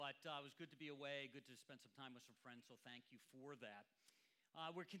it was good to be away, good to spend some time with some friends, so thank you for that.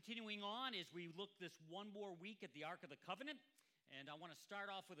 We're continuing on as we look this one more week at the Ark of the Covenant, and I want to start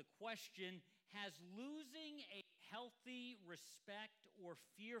off with a question. Has losing a healthy respect or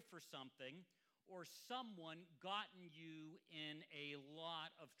fear for something or someone gotten you in a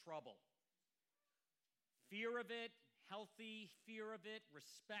lot of trouble? Fear of it, healthy fear of it,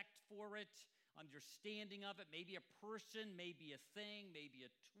 respect for it, understanding of it, maybe a person, maybe a thing, maybe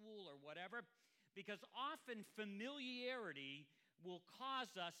a tool or whatever, because often familiarity will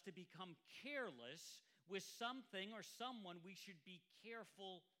cause us to become careless with something or someone we should be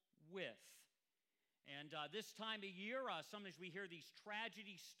careful with. And this time of year, sometimes we hear these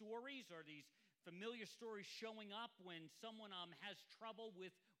tragedy stories or these familiar stories showing up when someone has trouble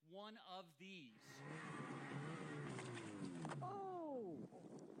with one of these. Oh!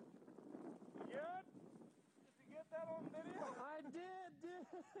 Good? Did you get that on video? I did, yeah.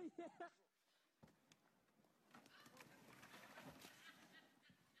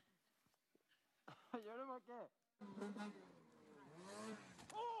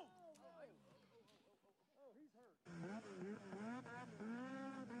 Oh! Oh, he's hurt.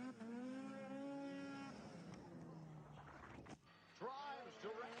 Drives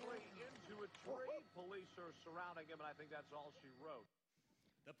directly into a tree. Police are surrounding him, and I think that's all she wrote.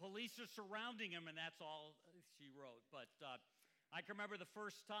 The police are surrounding him, and that's all she wrote. But I can remember the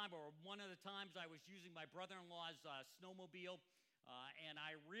first time, or one of the times I was using my brother-in-law's snowmobile, and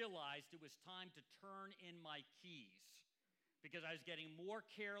I realized it was time to turn in my keys because I was getting more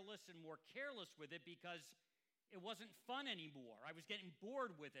careless and more careless with it because it wasn't fun anymore. I was getting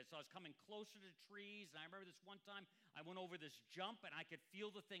bored with it, so I was coming closer to trees. And I remember this one time I went over this jump, and I could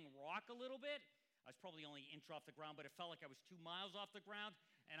feel the thing rock a little bit. I was probably only an inch off the ground, but it felt like I was 2 miles off the ground.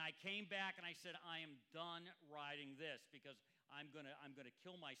 And I came back and I said, I am done riding this because I'm gonna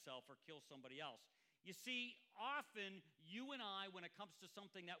kill myself or kill somebody else. You see, often you and I, when it comes to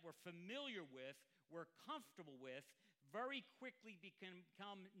something that we're familiar with, we're comfortable with, very quickly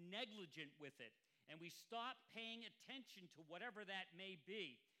become negligent with it. And we stop paying attention to whatever that may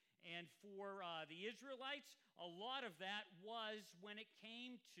be. And for the Israelites, a lot of that was when it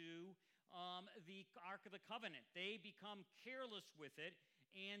came to the Ark of the Covenant. They become careless with it,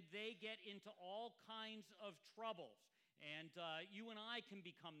 and they get into all kinds of troubles. And you and I can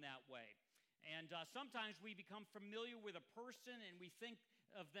become that way. And sometimes we become familiar with a person, and we think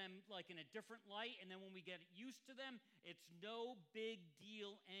of them like in a different light, and then when we get used to them, it's no big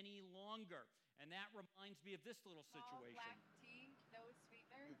deal any longer. And that reminds me of this little situation. All black tea, no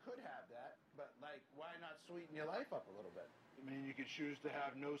sweetener. You could have that, but why not sweeten your life up a little bit? I mean, you can choose to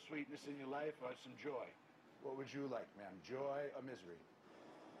have no sweetness in your life or some joy. What would you like, ma'am? Joy or misery?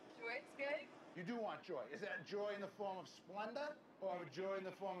 Joy's good. You do want joy. Is that joy in the form of splendor or joy in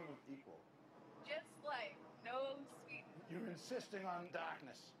the form of equal? Just like no sweetener. You're insisting on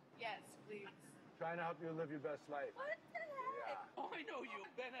darkness. Yes, please. Trying to help you live your best life. What the heck? Oh, I know you.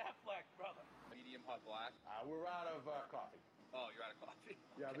 Ben Affleck, brother. Medium hot black. We're out of coffee. Oh, you're out of coffee.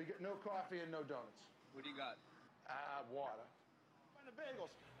 Yeah, we get no coffee and no donuts. What do you got? Water. And the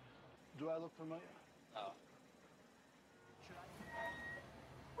bagels. Do I look familiar? Oh.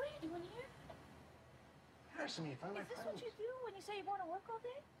 What are you doing here? Harrison me, find my Is this friends. what you do when you say you want to work all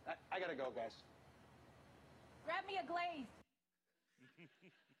day? I gotta go, guys. Grab me a glaze.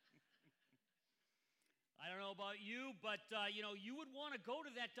 I don't know about you, but you would want to go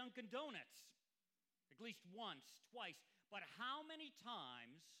to that Dunkin' Donuts at least once, twice. But how many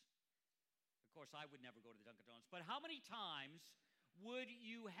times, of course, I would never go to the Dunkin' Donuts, but how many times would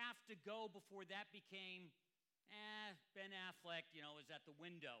you have to go before that became, Ben Affleck, is at the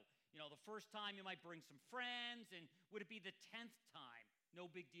window? The first time you might bring some friends, and would it be the 10th time? No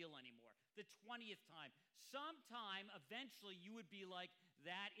big deal anymore. The 20th time. Sometime, eventually, you would be like,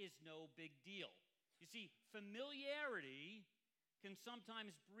 that is no big deal. You see, familiarity can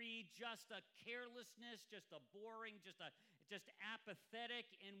sometimes breed just a carelessness, just a boring, just apathetic,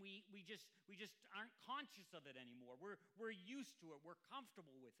 and we just aren't conscious of it anymore. We're used to it. We're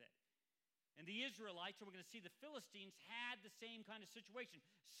comfortable with it. And the Israelites, and we're going to see the Philistines, had the same kind of situation.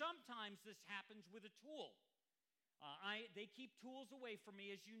 Sometimes this happens with a tool. They keep tools away from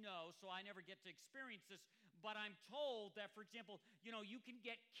me, as you know, so I never get to experience this. But I'm told that, for example, you can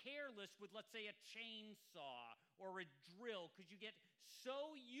get careless with, let's say, a chainsaw or a drill because you get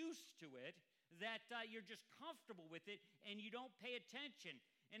so used to it that you're just comfortable with it and you don't pay attention.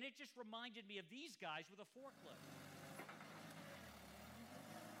 And it just reminded me of these guys with a forklift.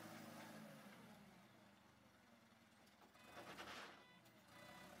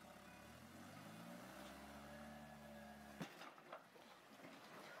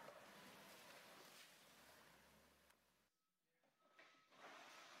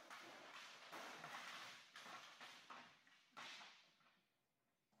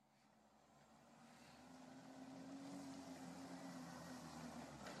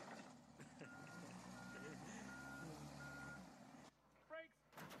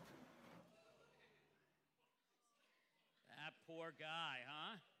 Poor guy,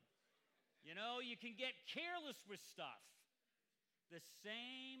 huh? You know, you can get careless with stuff. The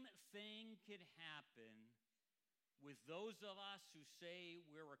same thing could happen with those of us who say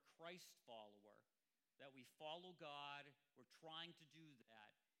we're a Christ follower, that we follow God, we're trying to do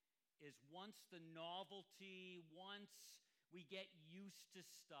that, is once the novelty, once we get used to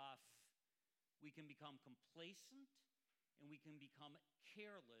stuff, we can become complacent and we can become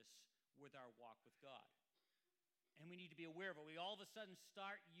careless with our walk with God. And we need to be aware of it. We all of a sudden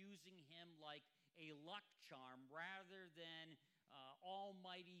start using him like a luck charm rather than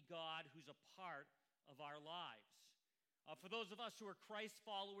Almighty God who's a part of our lives. For those of us who are Christ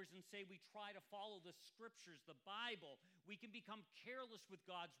followers and say we try to follow the scriptures, the Bible, we can become careless with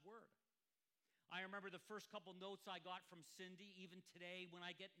God's word. I remember the first couple notes I got from Cindy. Even today, when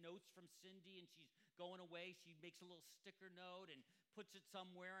I get notes from Cindy and she's going away, she makes a little sticker note and puts it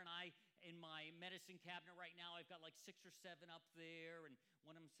somewhere. And in my medicine cabinet right now, I've got like 6 or 7 up there. And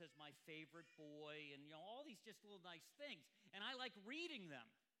one of them says, my favorite boy. And, all these just little nice things. And I like reading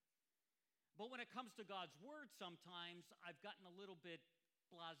them. But when it comes to God's word, sometimes I've gotten a little bit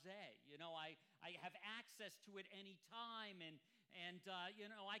blasé. I have access to it any time, and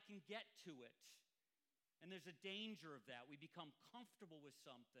I can get to it. And there's a danger of that. We become comfortable with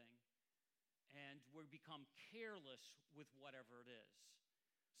something, and we become careless with whatever it is.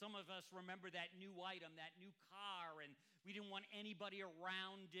 Some of us remember that new item, that new car, and we didn't want anybody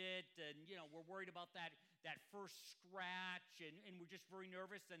around it, and we're worried about that first scratch, and we're just very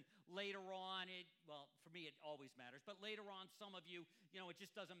nervous. And later on, for me it always matters, but later on, some of you, it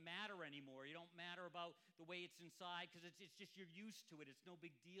just doesn't matter anymore. You don't matter about the way it's inside because it's just you're used to it. It's no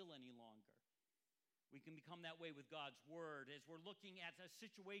big deal any longer. We can become that way with God's word. As we're looking at a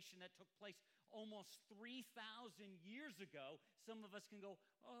situation that took place almost 3,000 years ago, some of us can go,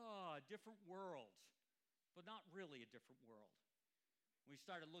 oh, a different world, but not really a different world. When we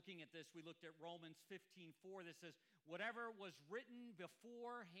started looking at this, we looked at Romans 15:4 that says, whatever was written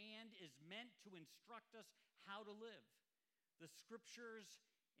beforehand is meant to instruct us how to live. The scriptures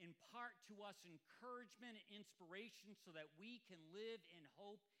impart to us encouragement and inspiration so that we can live in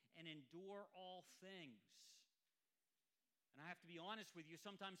hope and endure all things. And I have to be honest with you,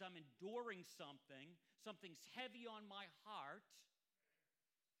 sometimes I'm enduring something's heavy on my heart,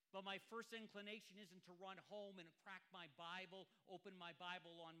 but my first inclination isn't to run home and crack my Bible, open my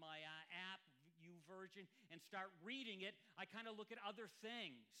Bible on my app, YouVersion, and start reading it. I kind of look at other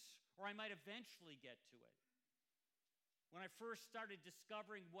things, or I might eventually get to it. When I first started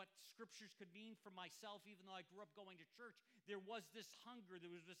discovering what scriptures could mean for myself, even though I grew up going to church, there was this hunger,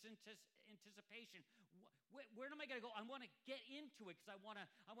 there was this anticipation. Where am I going to go? I want to get into it because I want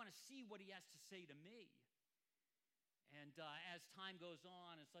to see what he has to say to me. And as time goes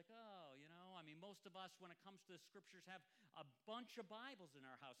on, it's like, most of us, when it comes to the scriptures, have a bunch of Bibles in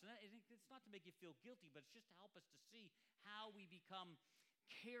our house. And it's not to make you feel guilty, but it's just to help us to see how we become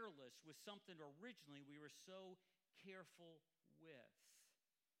careless with something originally we were so careful with.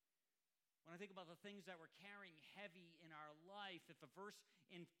 When I think about the things that we're carrying heavy in our life, if a verse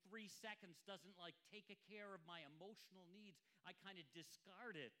in 3 seconds doesn't take care of my emotional needs, I kind of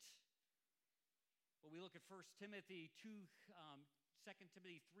discard it. But we look at 1 Timothy 2, 2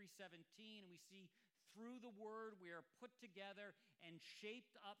 Timothy 3:17, and we see through the word we are put together and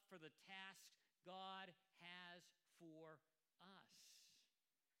shaped up for the task God has for us.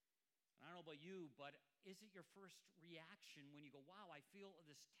 And I don't know about you, but is it your first reaction when you go, wow, I feel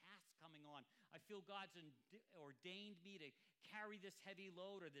this task coming on. I feel God's ordained me to carry this heavy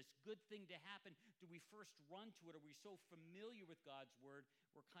load or this good thing to happen. Do we first run to it? Are we so familiar with God's word,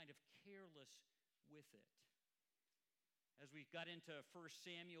 we're kind of careless with it? As we got into 1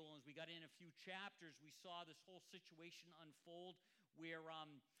 Samuel, as we got in a few chapters, we saw this whole situation unfold where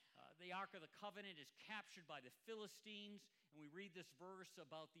the Ark of the Covenant is captured by the Philistines. And we read this verse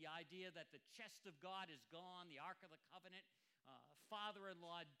about the idea that the chest of God is gone, the Ark of the Covenant,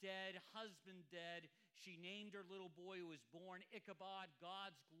 father-in-law dead, husband dead. She named her little boy who was born Ichabod.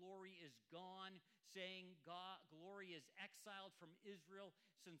 God's glory is gone, saying glory is exiled from Israel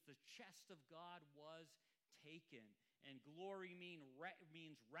since the chest of God was taken. And glory means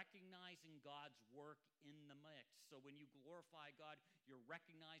recognizing God's work in the mix. So when you glorify God, you're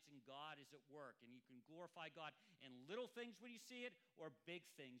recognizing God is at work. And you can glorify God in little things when you see it or big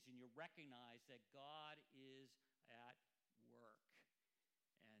things, and you recognize that God is at work.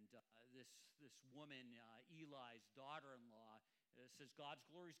 And this woman, Eli's daughter-in-law, says God's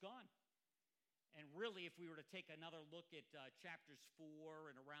glory's gone. And really, if we were to take another look at chapters 4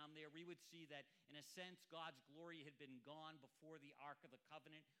 and around there, we would see that, in a sense, God's glory had been gone before the Ark of the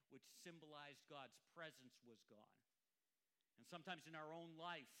Covenant, which symbolized God's presence was gone. And sometimes in our own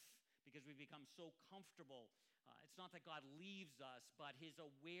life, because we become so comfortable, it's not that God leaves us, but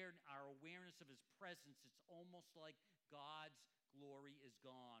our awareness of his presence, it's almost like God's glory is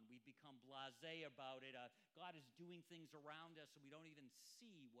gone. We become blasé about it. God is doing things around us, and we don't even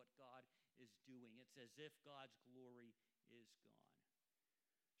see what God is doing. It's as if God's glory is gone.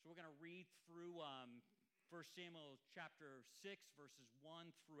 So we're going to read through 1 Samuel chapter 6, verses 1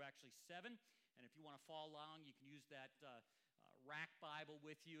 through actually 7. And if you want to follow along, you can use that rack Bible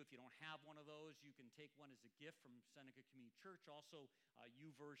with you. If you don't have one of those, you can take one as a gift from Seneca Community Church. Also,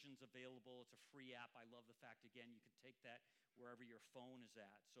 YouVersion's available. It's a free app. I love the fact, again, you can take that wherever your phone is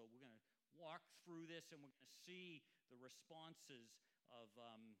at. So we're going to walk through this, and we're going to see the responses of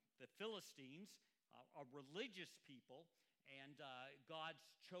the Philistines, a religious people, and God's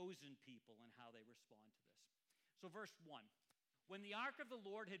chosen people, and how they respond to this. So verse 1. When the ark of the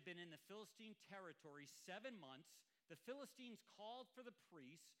Lord had been in the Philistine territory 7 months, the Philistines called for the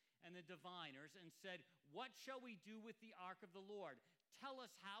priests and the diviners and said, "What shall we do with the ark of the Lord? Tell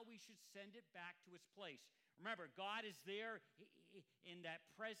us how we should send it back to its place." Remember, God is there in that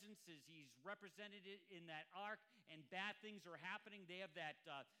presence as he's represented in that ark, and bad things are happening. They have that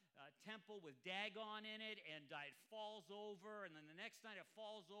temple with Dagon in it, and it falls over, and then the next night it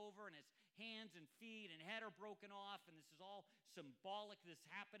falls over, and its hands and feet and head are broken off, and this is all symbolic, this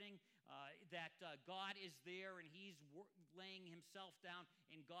happening, that God is there, and he's laying himself down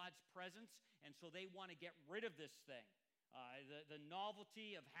in God's presence, and so they want to get rid of this thing. The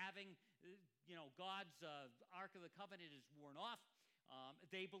novelty of having, God's Ark of the Covenant is worn off.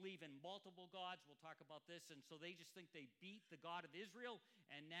 They believe in multiple gods. We'll talk about this. And so they just think they beat the God of Israel,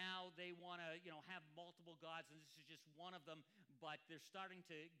 and now they want to, have multiple gods, and this is just one of them, but they're starting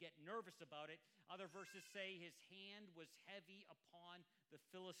to get nervous about it. Other verses say his hand was heavy upon the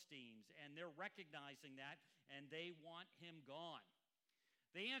Philistines, and they're recognizing that, and they want him gone.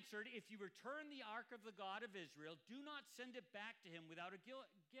 They answered, "If you return the ark of the God of Israel, do not send it back to him without a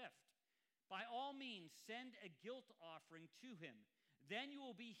gift. By all means, send a guilt offering to him. Then you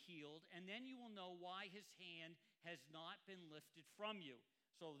will be healed, and then you will know why his hand has not been lifted from you."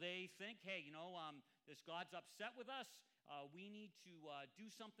 So they think, hey, this God's upset with us. We need to do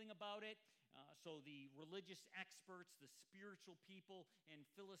something about it. So the religious experts, the spiritual people in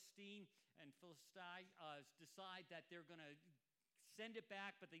Philistine decide that they're going to send it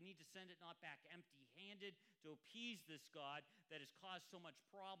back, but they need to send it not back empty-handed to appease this God that has caused so much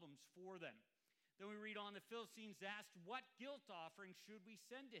problems for them. Then we read on, the Philistines asked, "What guilt offering should we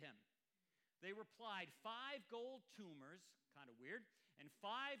send to him?" They replied, 5 gold tumors, kind of weird, and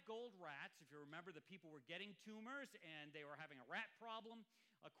 5 gold rats. If you remember, the people were getting tumors, and they were having a rat problem,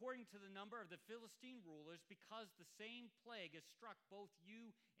 according to the number of the Philistine rulers, because the same plague has struck both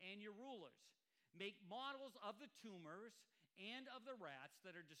you and your rulers. Make models of the tumors and of the rats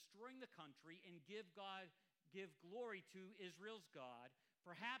that are destroying the country, and give glory to Israel's God.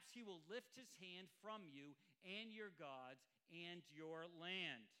 Perhaps he will lift his hand from you and your gods and your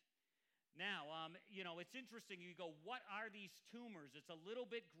land. Now, it's interesting. You go, what are these tumors? It's a little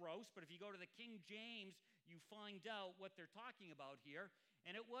bit gross, but if you go to the King James, you find out what they're talking about here.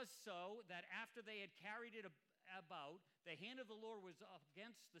 And it was so that after they had carried it about, the hand of the Lord was up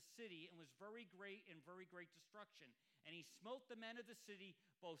against the city, and was very great destruction. And he smote the men of the city,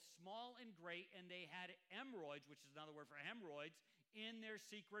 both small and great, and they had emeroids, which is another word for hemorrhoids, in their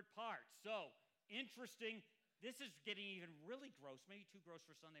secret parts. So, interesting. This is getting even really gross, maybe too gross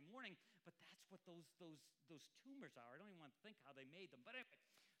for Sunday morning, but that's what those tumors are. I don't even want to think how they made them. But anyway,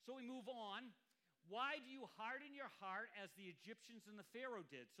 so we move on. Why do you harden your heart as the Egyptians and the Pharaoh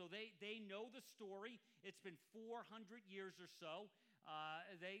did? So they know the story. It's been 400 years or so.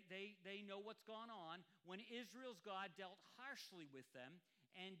 They know what's gone on. When Israel's God dealt harshly with them,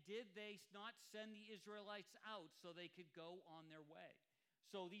 and did they not send the Israelites out so they could go on their way?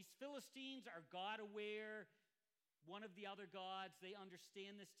 So these Philistines are God-aware. One of the other gods, they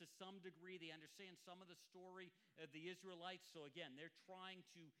understand this to some degree. They understand some of the story of the Israelites. So again, they're trying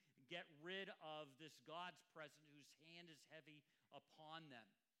to get rid of this God's presence whose hand is heavy upon them.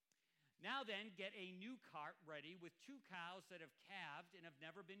 Now then, get a new cart ready with 2 cows that have calved and have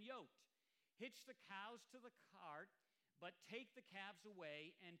never been yoked. Hitch the cows to the cart, but take the calves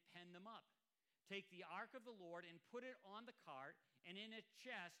away and pen them up. Take the ark of the Lord and put it on the cart, and in a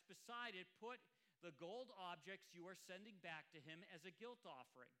chest beside it put the gold objects you are sending back to him as a guilt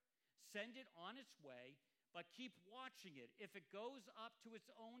offering. Send it on its way, but keep watching it. If it goes up to its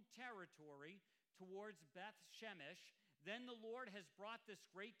own territory towards Beth Shemesh, then the Lord has brought this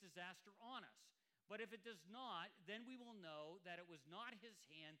great disaster on us. But if it does not, then we will know that it was not his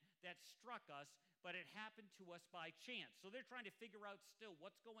hand that struck us, but it happened to us by chance. So they're trying to figure out still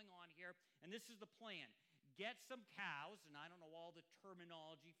what's going on here, and this is the plan. Get some cows, and I don't know all the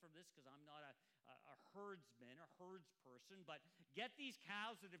terminology from this because I'm not a herdsman, a herds person, but get these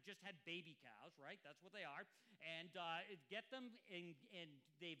cows that have just had baby cows, right? That's what they are. And get them, and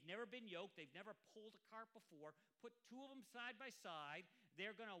they've never been yoked. They've never pulled a cart before. Put two of them side by side.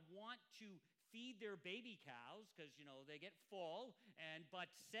 They're going to want to feed their baby cows because, they get full,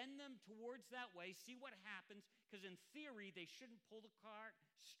 but send them towards that way, see what happens, because in theory, they shouldn't pull the cart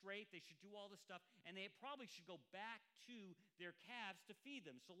straight. They should do all this stuff, and they probably should go back to their calves to feed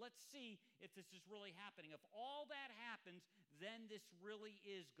them. So let's see if this is really happening. If all that happens, then this really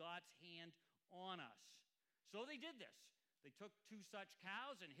is God's hand on us. So they did this. They took two such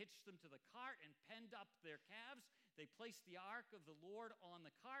cows and hitched them to the cart and penned up their calves. They placed the ark of the Lord on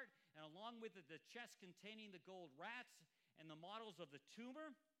the cart, and along with it, the chest containing the gold rats and the models of the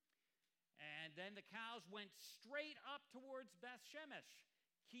tumor. And then the cows went straight up towards Beth Shemesh,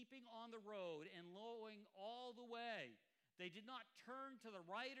 keeping on the road and lowing all the way. They did not turn to the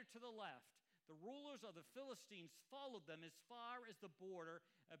right or to the left. The rulers of the Philistines followed them as far as the border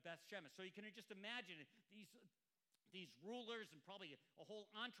of Beth Shemesh. So you can just imagine these rulers and probably a whole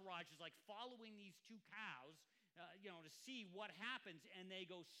entourage is like following these two cows, to see what happens, and they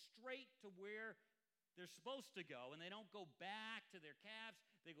go straight to where they're supposed to go, and they don't go back to their calves.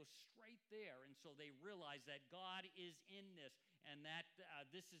 They go straight there, and so they realize that God is in this, and that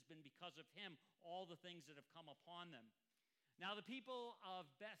this has been because of him, all the things that have come upon them. Now the people of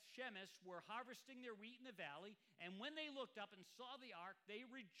Beth Shemesh were harvesting their wheat in the valley, and when they looked up and saw the ark, they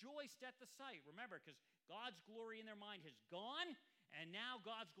rejoiced at the sight. Remember, because God's glory in their mind has gone, and now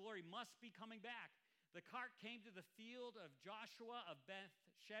God's glory must be coming back. The cart came to the field of Joshua of Beth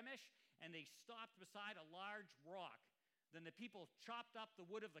Shemesh, and they stopped beside a large rock. Then the people chopped up the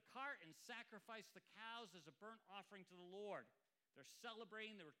wood of the cart and sacrificed the cows as a burnt offering to the Lord. They're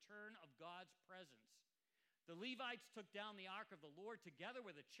celebrating the return of God's presence. The Levites took down the ark of the Lord together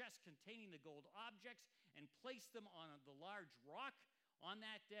with a chest containing the gold objects and placed them on the large rock. On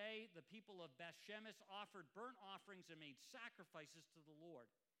that day, the people of Beth Shemesh offered burnt offerings and made sacrifices to the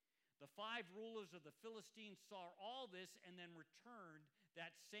Lord. The 5 rulers of the Philistines saw all this and then returned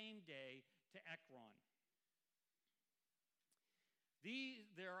that same day to Ekron. These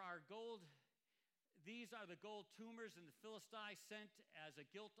are the gold tumors and the Philistines sent as a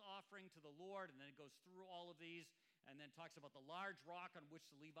guilt offering to the Lord. And then it goes through all of these and then talks about the large rock on which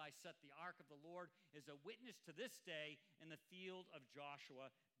the Levites set the ark of the Lord is a witness to this day in the field of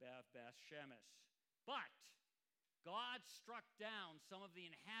Joshua, Beth Shemesh. But God struck down some of the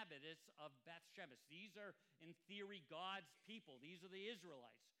inhabitants of Beth Shemesh. These are, in theory, God's people. These are the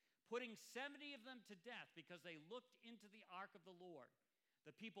Israelites, putting 70 of them to death because they looked into the ark of the Lord.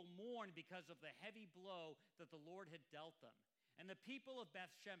 The people mourned because of the heavy blow that the Lord had dealt them. And the people of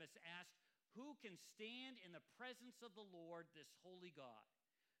Beth Shemesh asked, "Who can stand in the presence of the Lord, this holy God?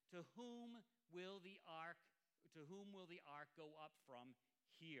 To whom will the ark go up from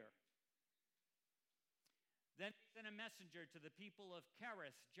here?" Then they sent a messenger to the people of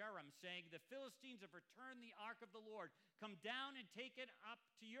Kerith Jearim, saying, "The Philistines have returned the ark of the Lord. Come down and take it up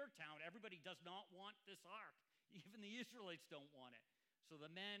to your town." Everybody does not want this ark. Even the Israelites don't want it. So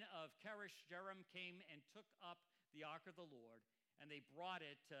the men of Kerith Jearim came and took up the ark of the Lord, and they brought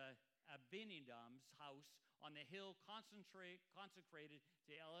it to Abinadab's house on the hill consecrated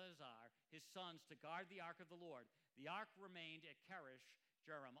to Eleazar, his sons, to guard the ark of the Lord. The ark remained at Kerith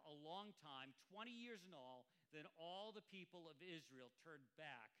Jearim a long time, 20 years in all. Then all the people of Israel turned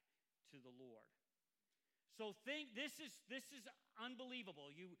back to the Lord. So this is unbelievable.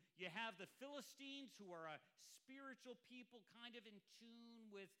 You have the Philistines, who are a spiritual people, kind of in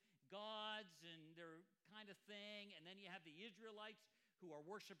tune with gods and their kind of thing, and then you have the Israelites who are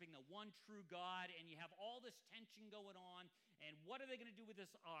worshiping the one true God, and you have all this tension going on, and what are they going to do with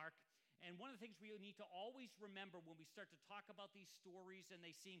this ark? And one of the things we need to always remember when we start to talk about these stories and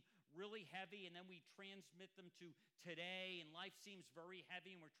they seem really heavy, and then we transmit them to today, and life seems very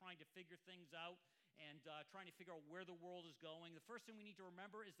heavy, and we're trying to figure things out and trying to figure out where the world is going. The first thing we need to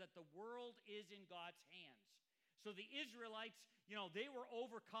remember is that the world is in God's hands. So the Israelites, they were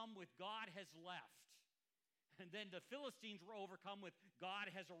overcome with God has left. And then the Philistines were overcome with God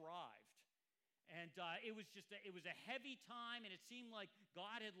has arrived. And it was a heavy time, and it seemed like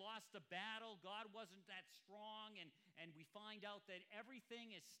God had lost the battle. God wasn't that strong, and we find out that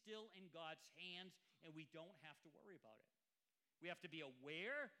everything is still in God's hands, and we don't have to worry about it. We have to be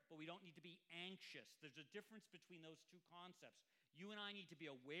aware, but we don't need to be anxious. There's a difference between those two concepts. You and I need to be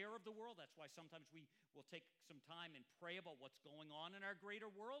aware of the world. That's why sometimes we will take some time and pray about what's going on in our greater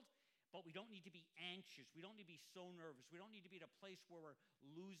world. But we don't need to be anxious. We don't need to be so nervous. We don't need to be at a place where we're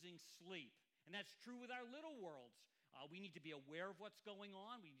losing sleep. And that's true with our little worlds. We need to be aware of what's going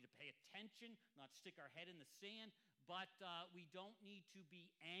on. We need to pay attention, not stick our head in the sand. But we don't need to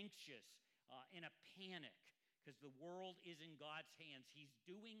be anxious in a panic, because the world is in God's hands. He's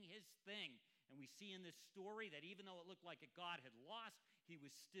doing his thing. And we see in this story that even though it looked like God had lost, he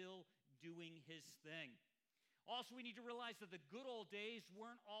was still doing his thing. Also, we need to realize that the good old days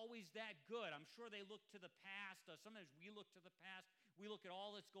weren't always that good. I'm sure they look to the past. Sometimes we look to the past. We look at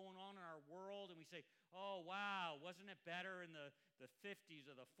all that's going on in our world and we say, oh, wow, wasn't it better in the 50s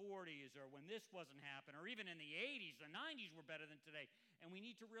or the 40s, or when this wasn't happening, or even in the 80s or 90s were better than today. And we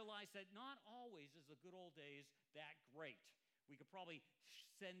need to realize that not always is the good old days that great. We could probably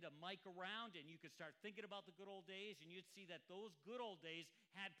send a mic around and you could start thinking about the good old days, and you'd see that those good old days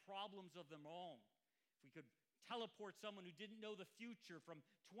had problems of their own. If we could teleport someone who didn't know the future from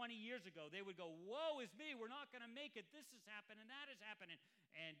 20 years ago, they would go, woe is me, we're not going to make it. This is happening, that is happening.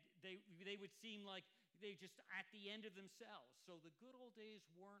 And they would seem like they just at the end of themselves. So the good old days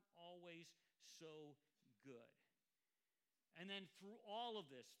weren't always so good. And then through all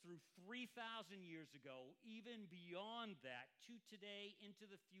of this, through 3,000 years ago, even beyond that, to today, into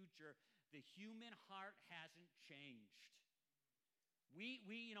the future, the human heart hasn't changed. We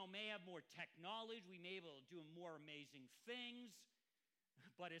may have more technology, we may be able to do more amazing things,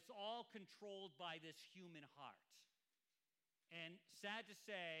 but it's all controlled by this human heart. And sad to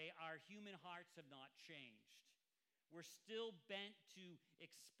say, our human hearts have not changed. We're still bent to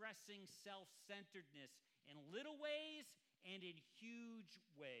expressing self-centeredness in little ways and in huge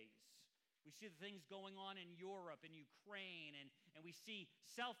ways. We see the things going on in Europe and Ukraine, and we see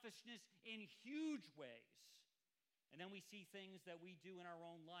selfishness in huge ways. And then we see things that we do in our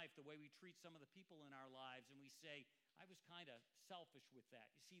own life, the way we treat some of the people in our lives, and we say, I was kind of selfish with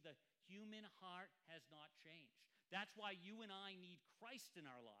that. You see, the human heart has not changed. That's why you and I need Christ in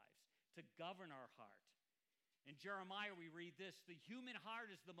our lives to govern our heart. In Jeremiah, we read this, the human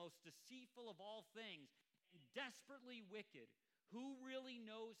heart is the most deceitful of all things and desperately wicked. Who really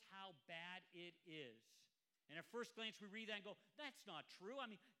knows how bad it is? And at first glance, we read that and go, that's not true.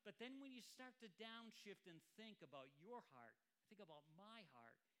 But then when you start to downshift and think about your heart, think about my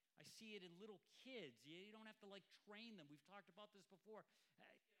heart, I see it in little kids. You don't have to train them. We've talked about this before.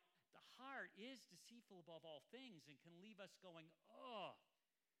 The heart is deceitful above all things and can leave us going, oh.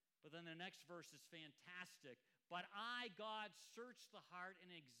 But then the next verse is fantastic. But I, God, search the heart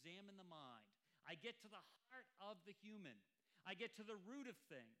and examine the mind. I get to the heart of the human. I get to the root of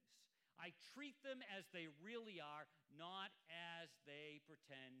things. I treat them as they really are, not as they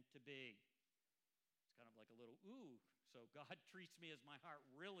pretend to be. It's kind of like a little, ooh, so God treats me as my heart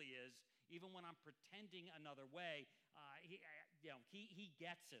really is, even when I'm pretending another way. He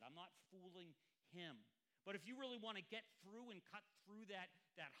gets it. I'm not fooling him. But if you really want to get through and cut through that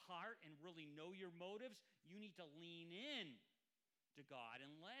heart and really know your motives, you need to lean in to God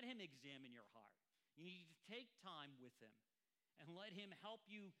and let him examine your heart. You need to take time with him and let him help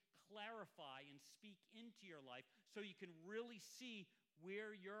you clarify and speak into your life so you can really see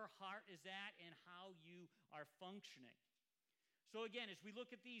where your heart is at and how you are functioning. So again, as we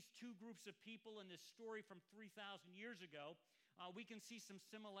look at these two groups of people in this story from 3,000 years ago, we can see some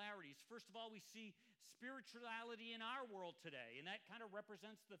similarities. First of all, we see spirituality in our world today, and that kind of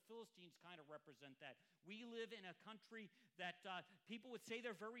represents, the Philistines kind of represent that. We live in a country that people would say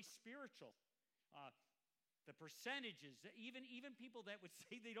they're very spiritual. The percentages, even people that would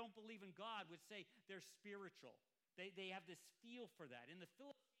say they don't believe in God would say they're spiritual. They have this feel for that. And the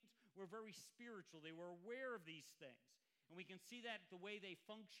Philistines were very spiritual. They were aware of these things. And we can see that the way they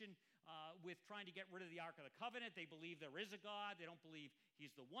function with trying to get rid of the Ark of the Covenant. They believe there is a God. They don't believe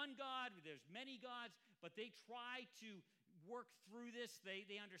he's the one God. There's many gods. But they try to work through this.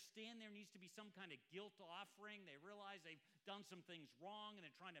 They understand there needs to be some kind of guilt offering. They realize they've done some things wrong, and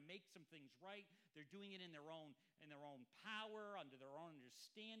they're trying to make some things right. They're doing it in their own power, under their own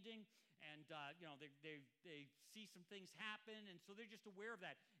understanding. And they see some things happen, and so they're just aware of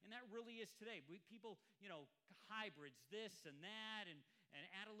that. And that really is today. People, hybrids, this and that, and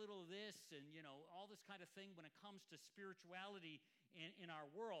add a little of this, and all this kind of thing when it comes to spirituality in our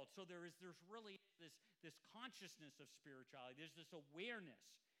world. So there's really this consciousness of spirituality. There's this awareness,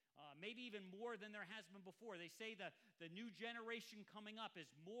 maybe even more than there has been before. They say that the new generation coming up is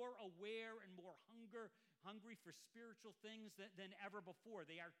more aware and more hungry for spiritual things than ever before.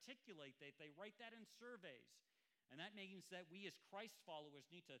 They articulate that. They write that in surveys. And that means that we as Christ followers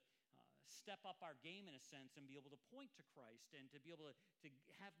need to step up our game in a sense and be able to point to Christ and to be able to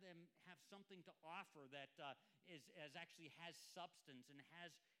have them have something to offer that actually has substance and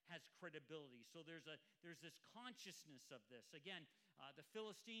has credibility. So there's this consciousness of this. Again, the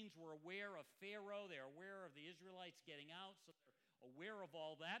Philistines were aware of Pharaoh. They're aware of the Israelites getting out, so they're aware of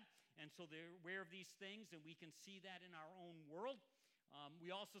all that. And so they're aware of these things, and we can see that in our own world.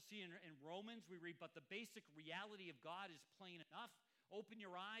 We also see in Romans, we read, but the basic reality of God is plain enough. Open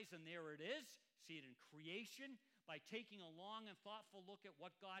your eyes, and there it is. See it in creation. By taking a long and thoughtful look at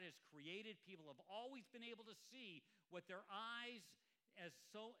what God has created, people have always been able to see what their eyes as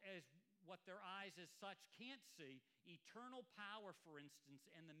such can't see. Eternal power, for instance,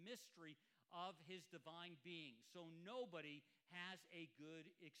 and the mystery of his divine being. So nobody has a good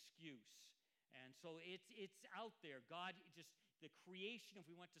excuse. And so it's out there. God just, the creation, if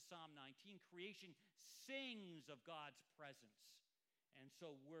we went to Psalm 19, creation sings of God's presence. And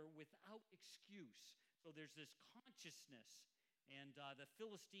so we're without excuse. So there's this consciousness. And the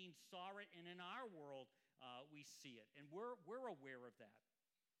Philistines saw it, and in our world, we see it. And we're aware of that.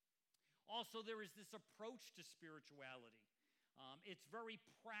 Also, there is this approach to spirituality. It's very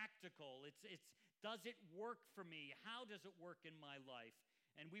practical. It's does it work for me? How does it work in my life?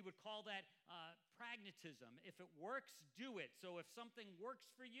 And we would call that pragmatism. If it works, do it. So if something works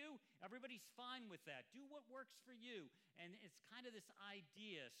for you, everybody's fine with that. Do what works for you. And it's kind of this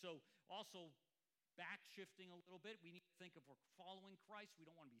idea. So also back-shifting a little bit, we need to think if we're following Christ. We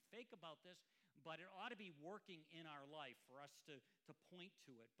don't want to be fake about this, but it ought to be working in our life for us to point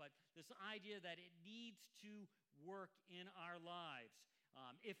to it. But this idea that it needs to work in our lives.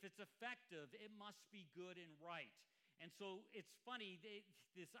 If it's effective, it must be good and right. And so it's funny,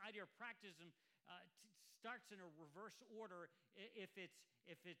 this idea of practicism starts in a reverse order. If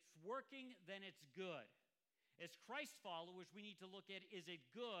it's working, then it's good. As Christ followers, we need to look at, is it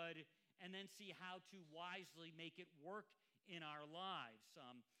good, and then see how to wisely make it work in our lives.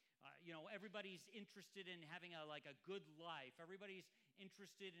 Everybody's interested in having a good life. Everybody's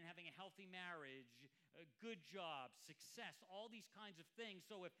interested in having a healthy marriage, a good job, success, all these kinds of things.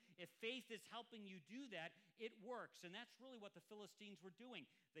 So if faith is helping you do that, it works. And that's really what the Philistines were doing.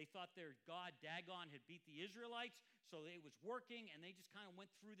 They thought their god, Dagon, had beat the Israelites, so it was working, and they just kind of went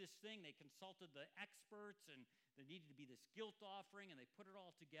through this thing. They consulted the experts, and there needed to be this guilt offering, and they put it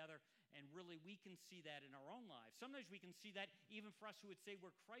all together. And really, we can see that in our own lives. Sometimes we can see that even for us who would say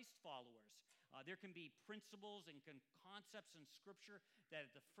we're Christ followers. There can be principles and concepts in Scripture that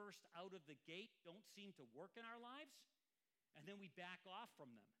at the first out of the gate don't seem to work in our lives, and then we back off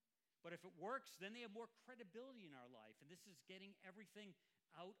from them. But if it works, then they have more credibility in our life, and this is getting everything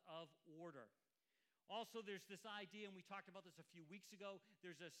out of order. Also, there's this idea, and we talked about this a few weeks ago,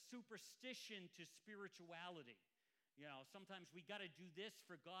 there's a superstition to spirituality. Sometimes we got to do this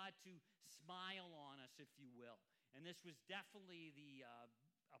for God to smile on us, if you will. And this was definitely the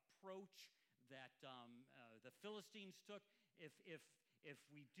approach that the Philistines took. If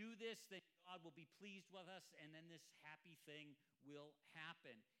we do this, then God will be pleased with us, and then this happy thing will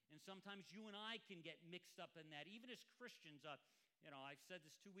happen. And sometimes you and I can get mixed up in that, even as Christians. I said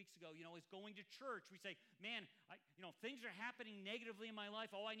this 2 weeks ago, is going to church. We say, man, things are happening negatively in my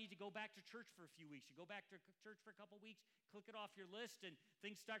life. Oh, I need to go back to church for a few weeks. You go back to church for a couple weeks, click it off your list, and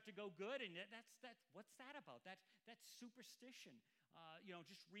things start to go good. And what's that about? That's superstition.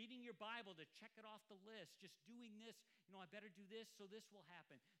 Just reading your Bible to check it off the list, just doing this, I better do this so this will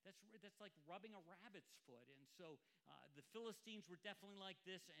happen. That's like rubbing a rabbit's foot. And so the Philistines were definitely like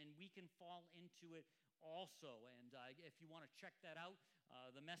this, and we can fall into it also. And if you want to check that out,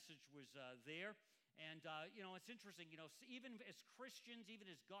 the message was there. And, it's interesting, even as Christians,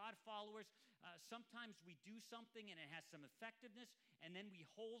 even as God followers, sometimes we do something and it has some effectiveness, and then we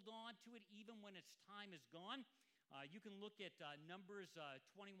hold on to it even when its time is gone. You can look at Numbers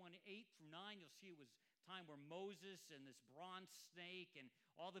 21:8 through 9. You'll see it was time where Moses and this bronze snake, and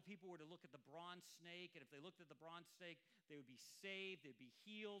all the people were to look at the bronze snake, and if they looked at the bronze snake, they would be saved, they'd be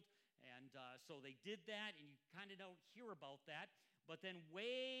healed. And so they did that, and you kind of don't hear about that. But then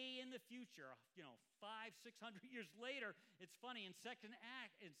way in the future, 500-600 years later, it's funny, in 2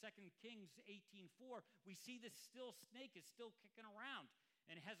 Kings 18:4, we see this still snake is still kicking around.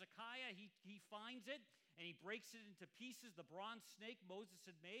 And Hezekiah, he finds it, and he breaks it into pieces, the bronze snake Moses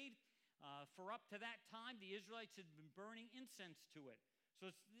had made. For up to that time, the Israelites had been burning incense to it. So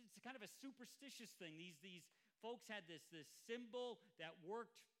it's kind of a superstitious thing. These folks had this symbol that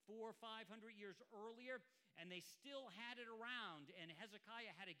worked 400 or 500 years earlier, and they still had it around. And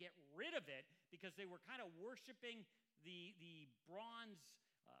Hezekiah had to get rid of it because they were kind of worshiping the bronze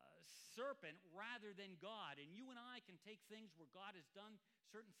serpent rather than God. And you and I can take things where God has done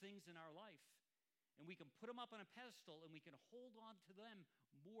certain things in our life, and we can put them up on a pedestal, and we can hold on to them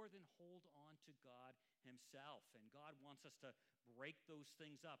more than hold on to God himself. And God wants us to break those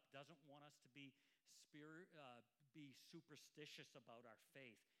things up, doesn't want us to be superstitious about our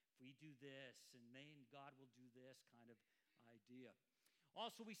faith. If we do this, and then God will do this kind of idea.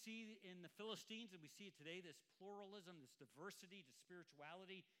 Also, we see in the Philistines, and we see it today, this pluralism, this diversity, this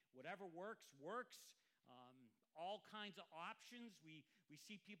spirituality. Whatever works, works. All kinds of options. We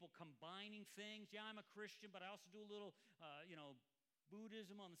see people combining things. Yeah, I'm a Christian, but I also do a little,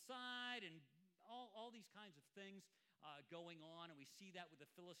 Buddhism on the side, and all these kinds of things going on. And we see that with the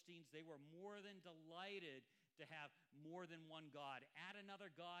Philistines. They were more than delighted to have more than one God. Add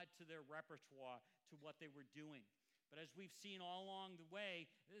another God to their repertoire, to what they were doing. But as we've seen all along the way,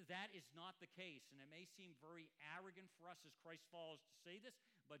 that is not the case. And it may seem very arrogant for us as Christ followers to say this,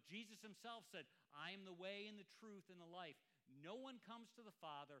 but Jesus himself said, I am the way and the truth and the life. No one comes to the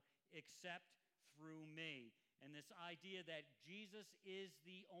Father except through me. And this idea that Jesus is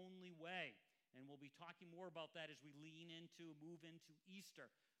the only way. And we'll be talking more about that as we move into Easter.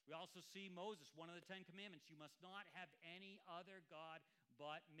 We also see Moses, one of the 10 commandments. You must not have any other God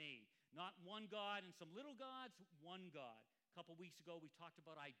but me. Not one God and some little gods, one God. A couple weeks ago, we talked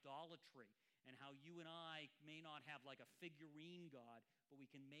about idolatry and how you and I may not have like a figurine God, but we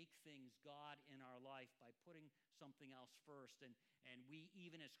can make things God in our life by putting something else first. And we,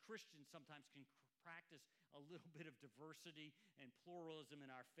 even as Christians, sometimes can practice a little bit of diversity and pluralism in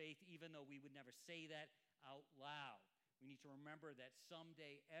our faith, even though we would never say that out loud. We need to remember that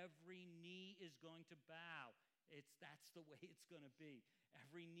someday every knee is going to bow. That's the way it's going to be.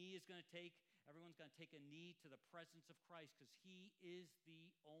 Everyone's going to take a knee to the presence of Christ, because he is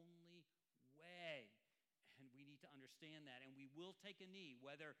the only way. And we need to understand that. And we will take a knee,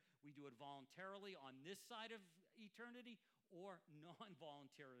 whether we do it voluntarily on this side of eternity or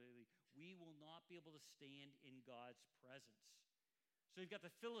non-voluntarily. We will not be able to stand in God's presence. So you've got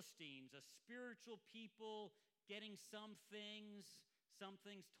the Philistines, a spiritual people getting some things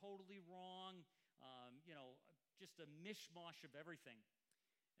totally wrong, just a mishmash of everything.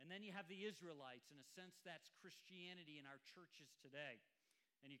 And then you have the Israelites. In a sense, that's Christianity in our churches today.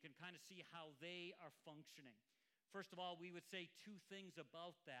 And you can kind of see how they are functioning. First of all, we would say two things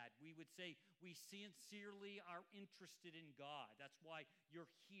about that. We would say we sincerely are interested in God. That's why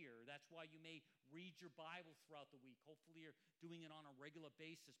you're here. That's why you may read your Bible throughout the week. Hopefully you're doing it on a regular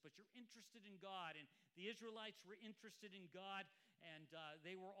basis. But you're interested in God. And the Israelites were interested in God, and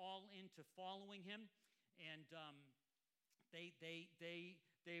they were all into following him. And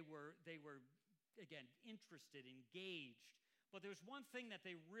they were again interested, engaged. But there's one thing that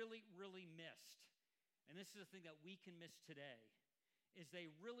they really, really missed, and this is the thing that we can miss today, is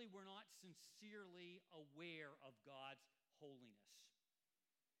they really were not sincerely aware of God's holiness.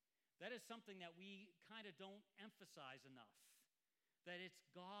 That is something that we kind of don't emphasize enough, that it's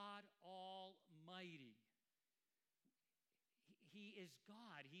God Almighty. He is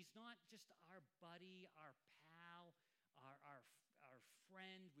God. He's not just our buddy, our pal, our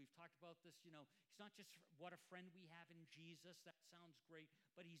friend. We've talked about this, he's not just what a friend we have in Jesus. That sounds great.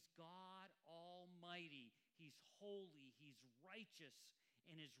 But he's God Almighty. He's holy. He's righteous.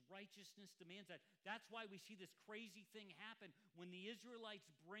 And his righteousness demands that. That's why we see this crazy thing happen when the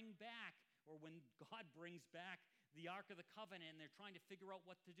Israelites bring back, or when God brings back the Ark of the Covenant, and they're trying to figure out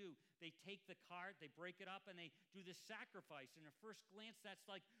what to do. They take the cart, they break it up, and they do this sacrifice. And at first glance,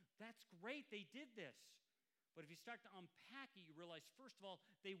 that's great, they did this. But if you start to unpack it, you realize, first of all,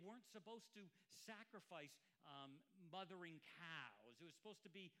 they weren't supposed to sacrifice mothering cows. It was supposed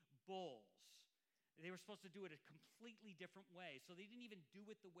to be bulls. They were supposed to do it a completely different way. So they didn't even do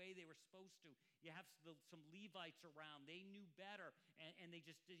it the way they were supposed to. You have some Levites around. They knew better, and they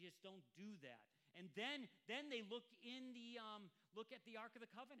just don't do that. And then they look at the Ark of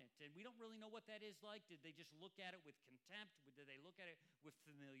the Covenant, and we don't really know what that is like. Did they just look at it with contempt? Did they look at it with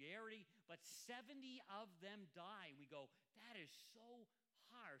familiarity? But 70 of them die. We go, that is so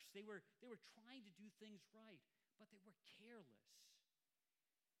harsh. They were trying to do things right, but they were careless.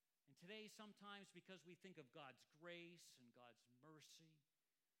 And today, sometimes because we think of God's grace and God's mercy,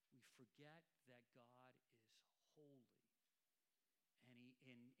 we forget that God is holy.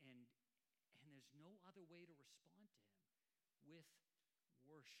 And there's no other way to respond to him with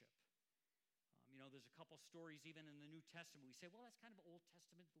worship. There's a couple stories even in the New Testament. We say, well, that's kind of Old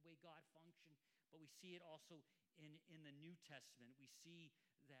Testament, the way God functioned. But we see it also in the New Testament. We see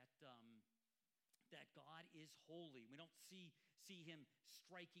that God is holy. We don't see him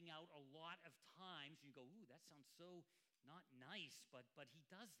striking out a lot of times. You go, ooh, that sounds so not nice, but he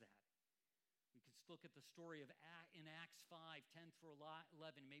does that. We can look at the story of in Acts 5:10 through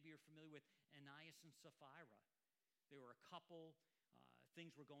 11. Maybe you're familiar with Ananias and Sapphira. They were a couple.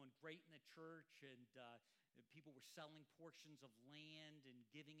 Things were going great in the church, and people were selling portions of land and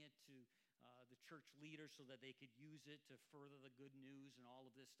giving it to the church leaders so that they could use it to further the good news and all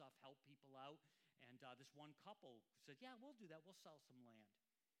of this stuff, help people out. And this one couple said, yeah, we'll do that. We'll sell some land.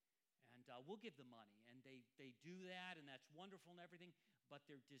 And we'll give the money. And they do that, and that's wonderful and everything. But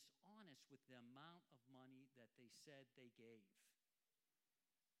they're dishonest with the amount of money that they said they gave.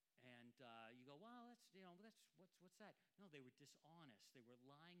 And you go, well, what's that? No, they were dishonest. They were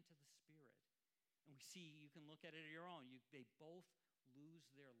lying to the Spirit. And we see, you can look at it on your own. They both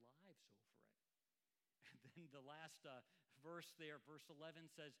lose their lives over it. And then the last verse there, verse 11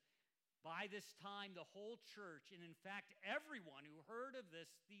 says, by this time, the whole church, and in fact, everyone who heard of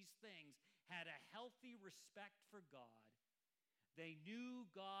these things, had a healthy respect for God. They knew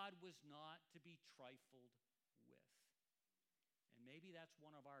God was not to be trifled with. And maybe that's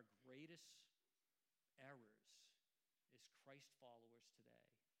one of our greatest errors as Christ followers today.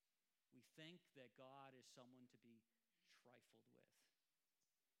 We think that God is someone to be trifled with.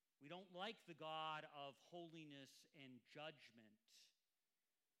 We don't like the God of holiness and judgment.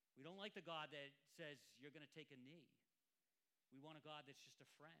 We don't like the God that says you're going to take a knee. We want a God that's just a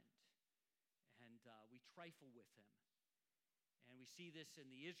friend. And we trifle with him. And we see this in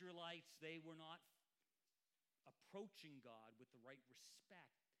the Israelites. They were not approaching God with the right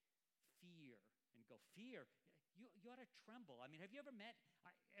respect, fear, and go, fear? You ought to tremble. I mean, have you ever met,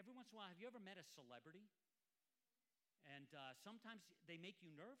 every once in a while, have you ever met a celebrity? And sometimes they make you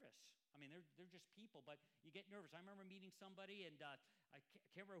nervous. I mean, they're just people, but you get nervous. I remember meeting somebody, and I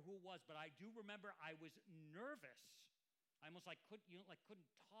can't remember who it was, but I do remember I was nervous. I almost couldn't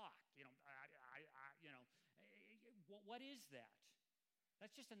talk. What is that?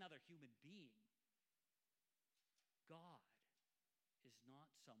 That's just another human being. God is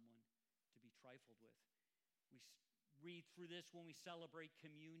not someone to be trifled with. We read through this when we celebrate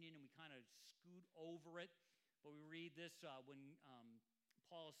communion, and we kind of scoot over it. But we read this when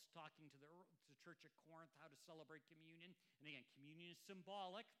Paul is talking to the church at Corinth how to celebrate communion. And again, communion is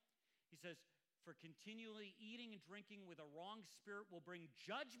symbolic. He says, for continually eating and drinking with a wrong spirit will bring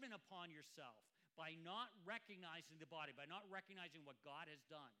judgment upon yourself by not recognizing the body, by not recognizing what God has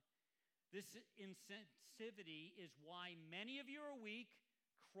done. This insensitivity is why many of you are weak,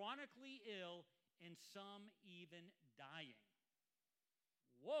 chronically ill, and some even dying.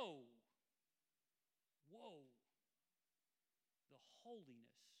 Whoa. Whoa. The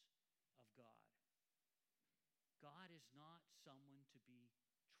holiness of God. God is not someone to be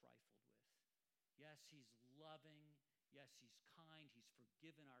trifled with. Yes, he's loving. Yes, he's kind. He's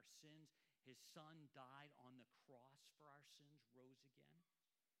forgiven our sins. His son died on the cross for our sins, rose again.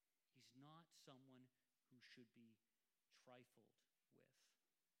 He's not someone who should be trifled with.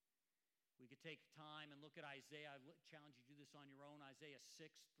 We could take time and look at Isaiah. I challenge you to do this on your own. Isaiah 6,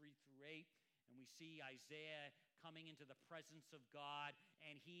 3 through 8. And we see Isaiah coming into the presence of God,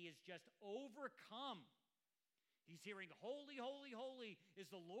 and he is just overcome. He's hearing, holy, holy, holy is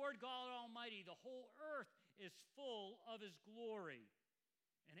the Lord God Almighty. The whole earth is full of his glory.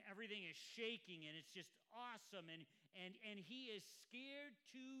 And everything is shaking, and it's just awesome. And he is scared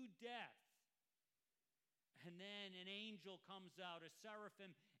to death. And then an angel comes out, a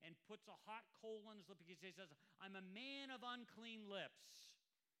seraphim, and puts a hot coal on his lip because he says, I'm a man of unclean lips.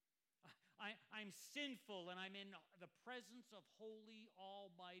 I'm sinful, and I'm in the presence of holy,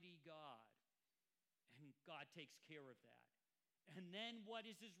 almighty God. And God takes care of that. And then what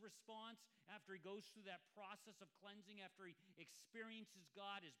is his response after he goes through that process of cleansing, after he experiences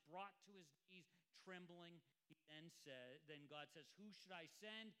God, is brought to his knees, trembling? He then God says, who should I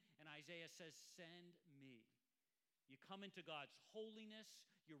send? And Isaiah says, send me. You come into God's holiness.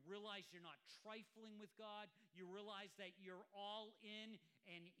 You realize you're not trifling with God. You realize that you're all in,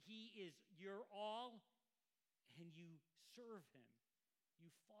 and he is your all, and you serve him. You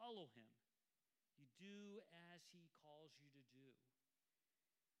follow him. You do as he calls you to do.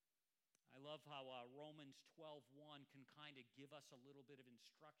 I love how Romans 12:1 can kind of give us a little bit of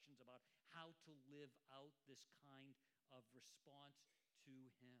instructions about how to live out this kind of response to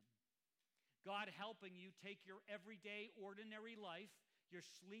him. God helping you take your everyday, ordinary life. You're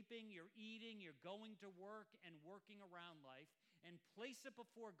sleeping, you're eating, you're going to work and working around life, and place it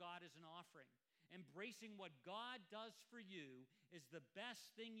before God as an offering. Embracing what God does for you is the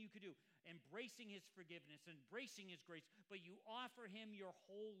best thing you could do. Embracing his forgiveness, embracing his grace, but you offer him your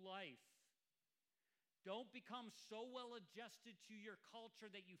whole life. Don't become so well adjusted to your culture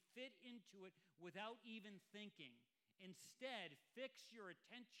that you fit into it without even thinking. Instead, fix your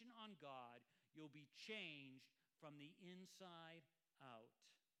attention on God. You'll be changed from the inside out.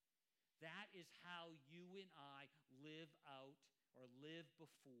 That is how you and I live out or live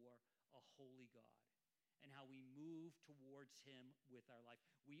before a holy God, and how we move towards him with our life.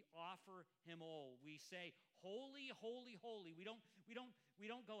 We offer him all. We say, holy, holy, holy. We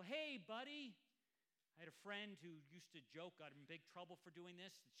don't go, hey, buddy. I had a friend who used to joke, got in big trouble for doing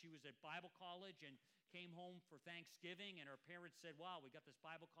this. She was at Bible college and came home for Thanksgiving, and her parents said, wow, we got this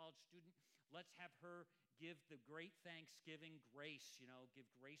Bible college student. Let's have her give the great Thanksgiving grace, give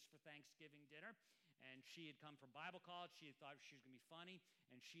grace for Thanksgiving dinner. And she had come from Bible college. She had thought she was going to be funny.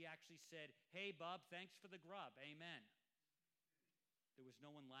 And she actually said, hey, bub, thanks for the grub. Amen. There was no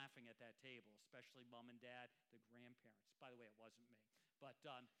one laughing at that table, especially mom and dad, the grandparents. By the way, it wasn't me. But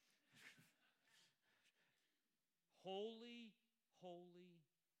holy, holy,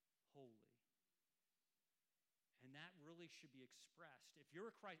 holy. And that really should be expressed. If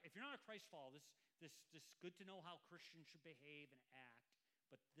you're not a Christ follower, this good to know how Christians should behave and act,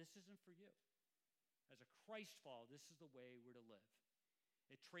 but this isn't for you. As a Christ follower, this is the way we're to live.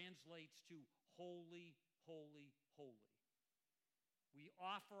 It translates to holy, holy, holy. We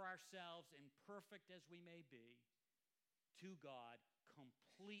offer ourselves, imperfect as we may be, to God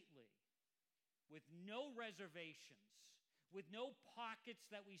completely, with no reservations, with no pockets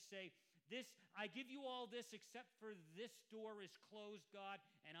that we say, I give you all this except for this door is closed, God,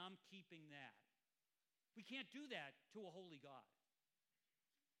 and I'm keeping that. We can't do that to a holy God.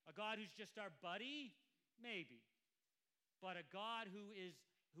 A God who's just our buddy? Maybe. But a God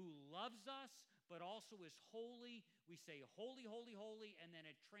who loves us, but also is holy. We say, holy, holy, holy, and then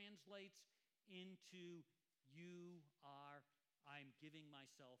it translates into I'm giving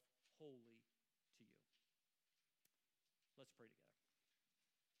myself wholly to you. Let's pray together.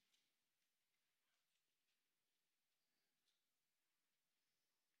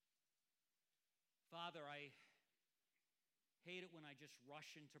 Father, I hate it when I just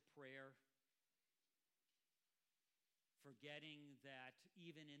rush into prayer, forgetting that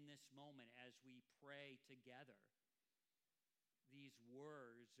even in this moment as we pray together, these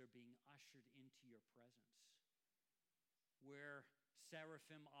words are being ushered into your presence, where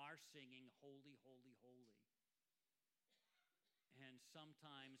seraphim are singing, holy, holy, holy. And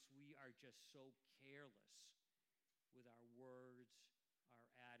sometimes we are just so careless with our words, our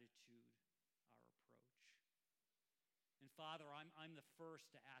attitude, our approach. And Father, I'm the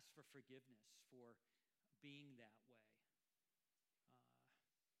first to ask for forgiveness for being that way.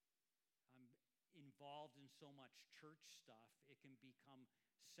 I'm involved in so much church stuff, it can become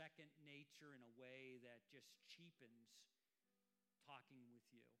second nature in a way that just cheapens talking with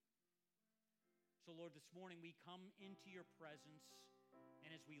you. So Lord, this morning we come into your presence, and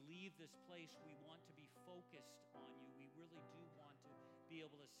as we leave this place, we want to be focused on you. We really do want to be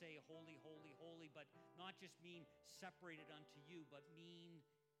able to say holy, holy, holy, but not just mean separated unto you, but mean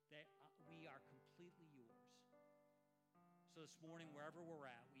that we are completely yours. So this morning, wherever we're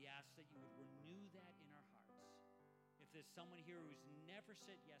at, we ask that you would renew that in our hearts. If there's someone here who's never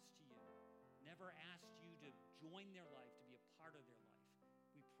said yes to you, never asked you to join their life, to be a part of their life,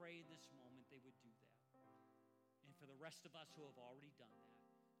 we pray in this moment they would do that. And for the rest of us who have already done that,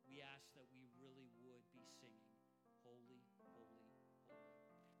 we ask that we really would be singing, holy, holy,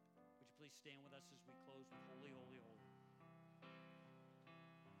 holy. Would you please stand with us as we close with holy, holy, holy.